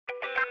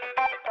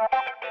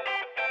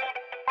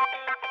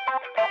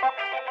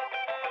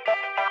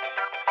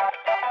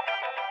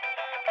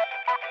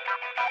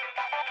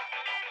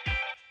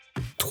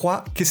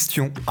Trois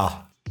questions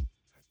A.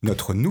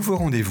 Notre nouveau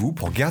rendez-vous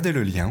pour garder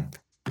le lien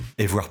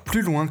et voir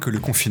plus loin que le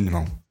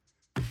confinement.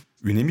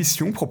 Une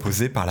émission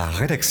proposée par la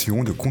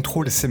rédaction de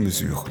Contrôle ces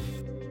mesures.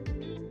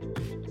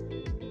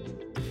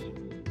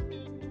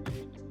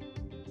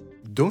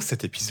 Dans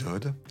cet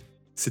épisode,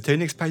 c'est à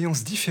une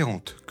expérience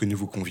différente que nous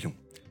vous convions.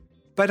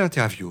 Pas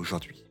d'interview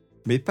aujourd'hui,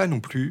 mais pas non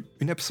plus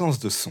une absence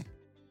de son.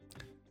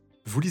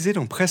 Vous lisez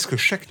dans presque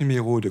chaque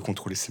numéro de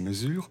Contrôle ces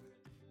mesures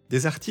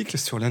des articles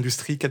sur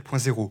l'industrie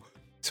 4.0,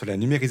 sur la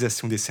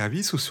numérisation des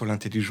services ou sur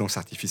l'intelligence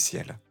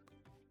artificielle.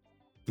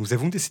 Nous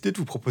avons décidé de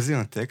vous proposer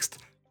un texte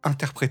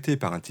interprété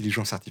par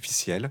intelligence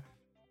artificielle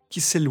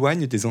qui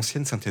s'éloigne des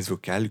anciennes synthèses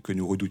vocales que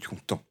nous redoutions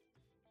tant.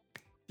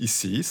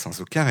 Ici,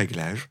 sans aucun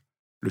réglage,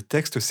 le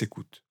texte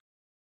s'écoute.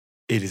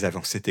 Et les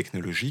avancées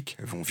technologiques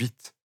vont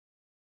vite.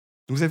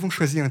 Nous avons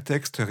choisi un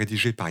texte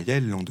rédigé par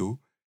Yael Landau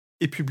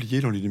et publié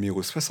dans le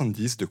numéro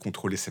 70 de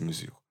Contrôler ces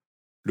mesures.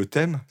 Le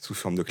thème, sous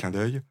forme de clin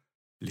d'œil,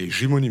 les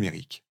jumeaux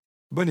numériques.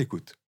 Bonne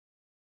écoute.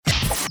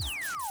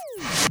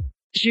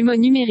 Jumeaux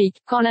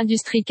numériques, quand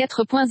l'industrie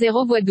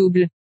 4.0 voit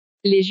double.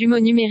 Les jumeaux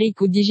numériques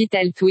ou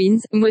digital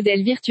twins,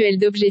 modèles virtuels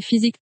d'objets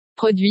physiques,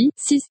 produits,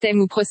 systèmes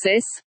ou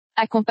process,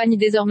 accompagnent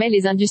désormais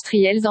les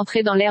industriels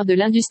entrés dans l'ère de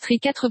l'industrie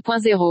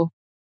 4.0.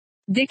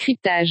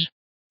 Décryptage.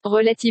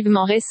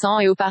 Relativement récent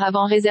et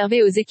auparavant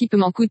réservé aux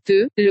équipements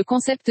coûteux, le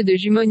concept de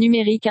jumeaux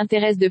numériques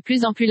intéresse de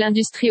plus en plus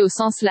l'industrie au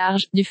sens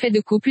large, du fait de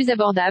coûts plus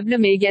abordables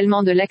mais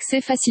également de l'accès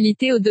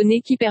facilité aux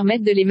données qui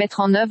permettent de les mettre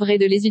en œuvre et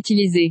de les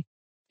utiliser.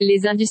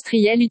 Les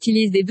industriels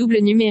utilisent des doubles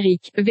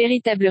numériques,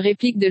 véritables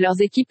répliques de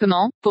leurs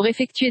équipements, pour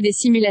effectuer des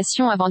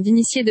simulations avant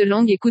d'initier de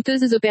longues et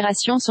coûteuses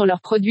opérations sur leurs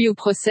produits ou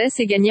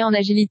process et gagner en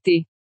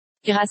agilité.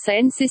 Grâce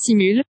à NC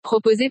Simul,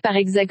 proposé par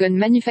Hexagon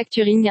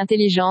Manufacturing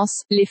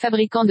Intelligence, les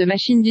fabricants de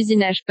machines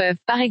d'usinage peuvent,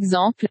 par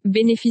exemple,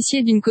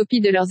 bénéficier d'une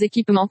copie de leurs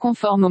équipements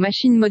conformes aux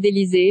machines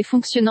modélisées et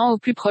fonctionnant au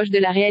plus proche de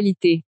la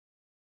réalité.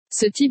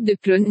 Ce type de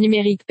clone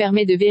numérique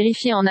permet de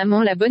vérifier en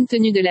amont la bonne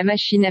tenue de la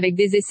machine avec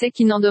des essais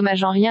qui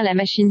n'endommagent en rien la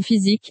machine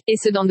physique, et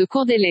ce dans de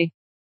courts délais.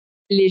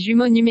 Les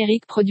jumeaux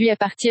numériques produits à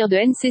partir de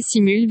NC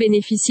Simul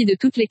bénéficient de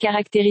toutes les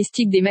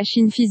caractéristiques des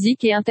machines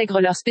physiques et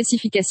intègrent leurs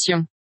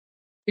spécifications.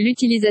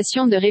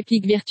 L'utilisation de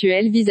répliques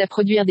virtuelles vise à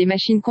produire des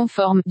machines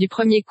conformes, du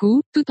premier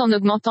coup, tout en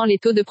augmentant les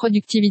taux de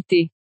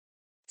productivité.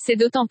 C'est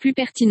d'autant plus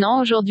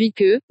pertinent aujourd'hui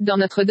que, dans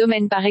notre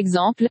domaine par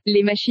exemple,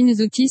 les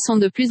machines-outils sont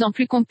de plus en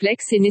plus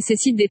complexes et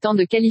nécessitent des temps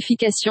de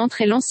qualification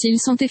très longs s'ils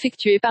sont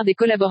effectués par des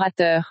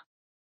collaborateurs.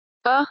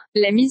 Or,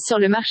 la mise sur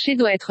le marché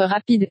doit être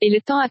rapide, et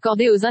le temps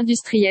accordé aux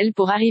industriels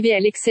pour arriver à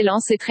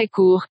l'excellence est très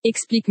court,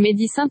 explique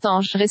Mehdi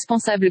Saint-Ange,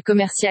 responsable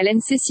commercial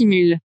NC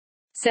Simul.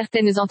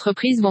 Certaines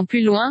entreprises vont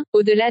plus loin,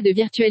 au-delà de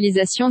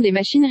virtualisation des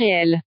machines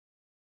réelles.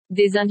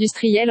 Des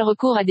industriels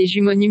recourent à des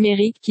jumeaux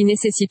numériques qui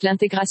nécessitent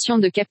l'intégration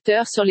de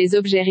capteurs sur les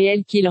objets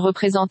réels qu'ils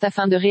représentent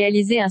afin de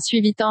réaliser un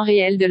suivi temps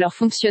réel de leur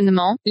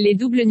fonctionnement, les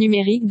doubles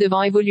numériques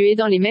devant évoluer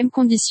dans les mêmes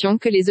conditions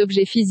que les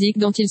objets physiques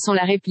dont ils sont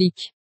la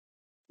réplique.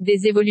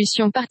 Des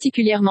évolutions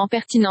particulièrement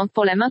pertinentes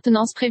pour la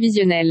maintenance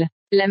prévisionnelle.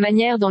 La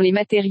manière dont les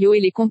matériaux et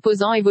les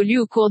composants évoluent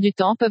au cours du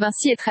temps peuvent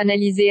ainsi être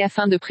analysés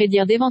afin de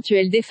prédire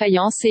d'éventuelles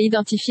défaillances et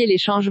identifier les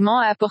changements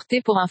à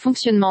apporter pour un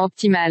fonctionnement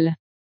optimal.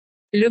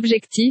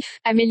 L'objectif,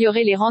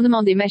 améliorer les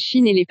rendements des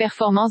machines et les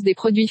performances des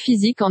produits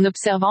physiques en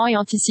observant et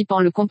anticipant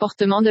le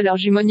comportement de leurs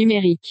jumeaux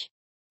numériques.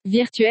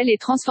 Virtuel et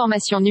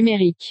transformation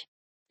numérique.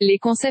 Les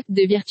concepts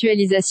de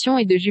virtualisation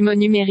et de jumeaux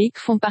numériques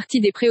font partie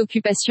des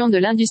préoccupations de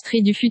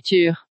l'industrie du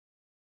futur.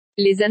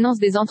 Les annonces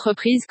des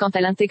entreprises quant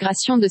à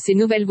l'intégration de ces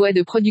nouvelles voies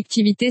de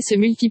productivité se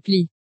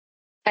multiplient.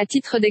 À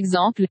titre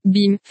d'exemple,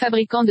 BIM,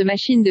 fabricant de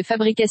machines de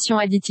fabrication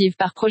additive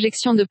par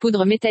projection de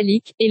poudre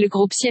métallique, et le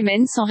groupe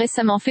Siemens ont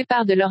récemment fait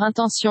part de leur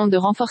intention de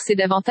renforcer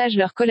davantage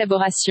leur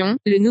collaboration.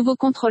 Le nouveau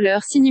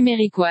contrôleur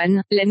SINumérique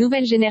One, la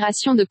nouvelle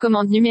génération de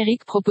commandes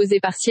numériques proposée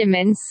par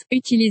Siemens,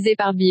 utilisée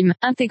par BIM,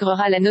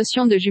 intégrera la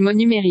notion de jumeaux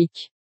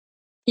numériques.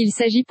 Il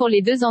s'agit pour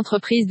les deux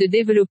entreprises de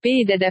développer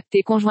et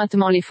d'adapter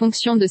conjointement les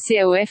fonctions de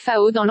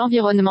CAO-FAO dans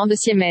l'environnement de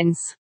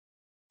Siemens.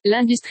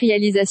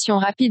 L'industrialisation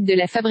rapide de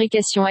la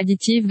fabrication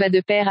additive va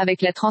de pair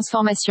avec la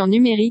transformation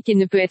numérique et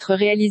ne peut être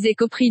réalisée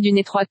qu'au prix d'une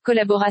étroite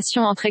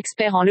collaboration entre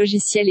experts en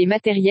logiciel et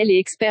matériel et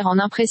experts en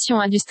impression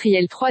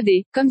industrielle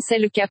 3D, comme c'est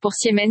le cas pour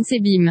Siemens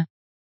et BIM.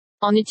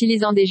 En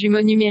utilisant des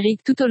jumeaux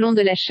numériques tout au long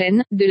de la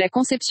chaîne, de la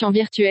conception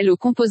virtuelle aux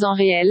composants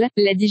réels,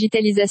 la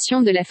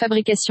digitalisation de la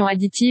fabrication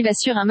additive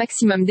assure un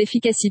maximum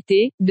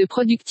d'efficacité, de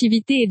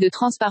productivité et de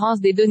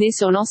transparence des données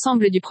sur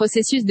l'ensemble du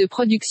processus de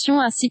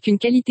production ainsi qu'une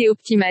qualité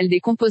optimale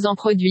des composants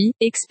produits,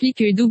 explique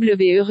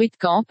UWE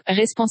Rutkamp,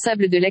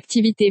 responsable de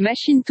l'activité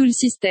Machine Tool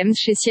Systems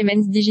chez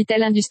Siemens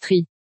Digital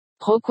Industries.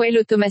 Rockwell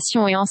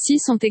Automation et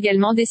Ansys ont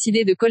également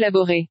décidé de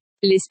collaborer.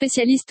 Les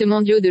spécialistes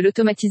mondiaux de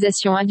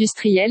l'automatisation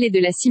industrielle et de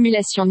la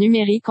simulation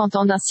numérique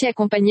entendent ainsi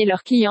accompagner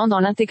leurs clients dans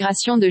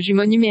l'intégration de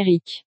jumeaux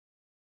numériques.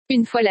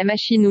 Une fois la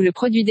machine ou le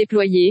produit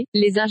déployé,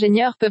 les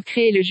ingénieurs peuvent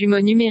créer le jumeau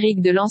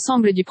numérique de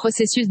l'ensemble du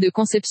processus de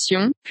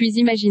conception, puis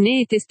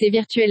imaginer et tester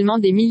virtuellement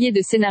des milliers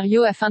de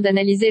scénarios afin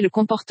d'analyser le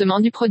comportement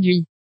du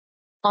produit.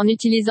 En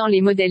utilisant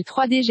les modèles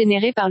 3D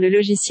générés par le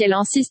logiciel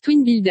ANSYS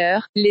Twin Builder,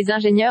 les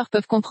ingénieurs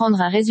peuvent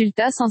comprendre un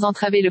résultat sans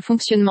entraver le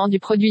fonctionnement du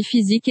produit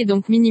physique et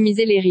donc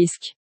minimiser les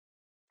risques.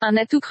 Un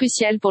atout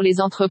crucial pour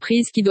les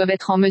entreprises qui doivent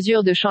être en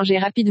mesure de changer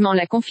rapidement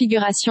la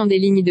configuration des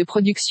lignes de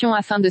production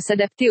afin de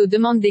s'adapter aux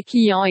demandes des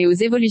clients et aux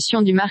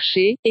évolutions du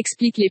marché,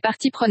 expliquent les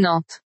parties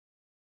prenantes.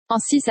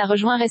 ANSYS a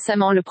rejoint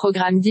récemment le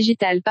programme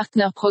Digital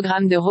Partner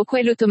Programme de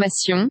Rockwell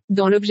Automation,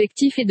 dont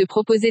l'objectif est de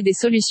proposer des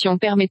solutions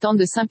permettant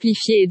de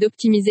simplifier et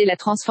d'optimiser la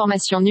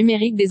transformation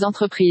numérique des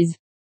entreprises.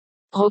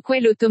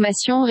 Rockwell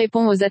Automation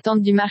répond aux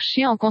attentes du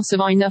marché en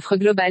concevant une offre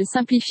globale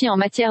simplifiée en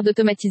matière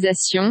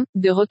d'automatisation,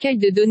 de recueil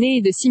de données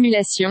et de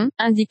simulation,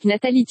 indique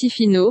Nathalie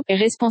Tifino,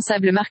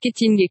 responsable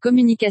marketing et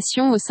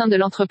communication au sein de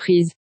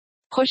l'entreprise.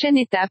 Prochaine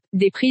étape,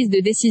 des prises de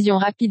décision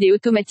rapides et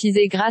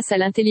automatisées grâce à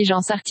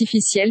l'intelligence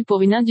artificielle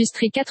pour une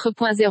industrie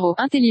 4.0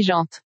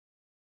 intelligente.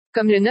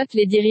 Comme le notent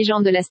les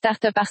dirigeants de la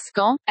start-up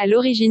Arscan, à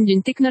l'origine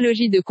d'une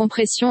technologie de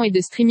compression et de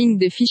streaming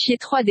de fichiers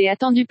 3D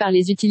attendue par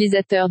les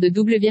utilisateurs de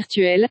double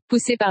virtuel,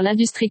 poussée par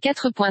l'industrie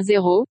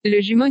 4.0, le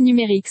jumeau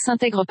numérique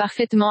s'intègre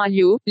parfaitement à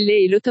l'IO,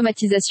 et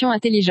l'automatisation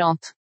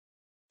intelligente.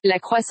 La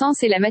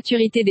croissance et la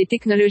maturité des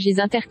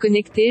technologies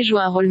interconnectées jouent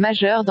un rôle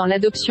majeur dans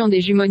l'adoption des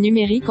jumeaux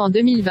numériques en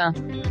 2020.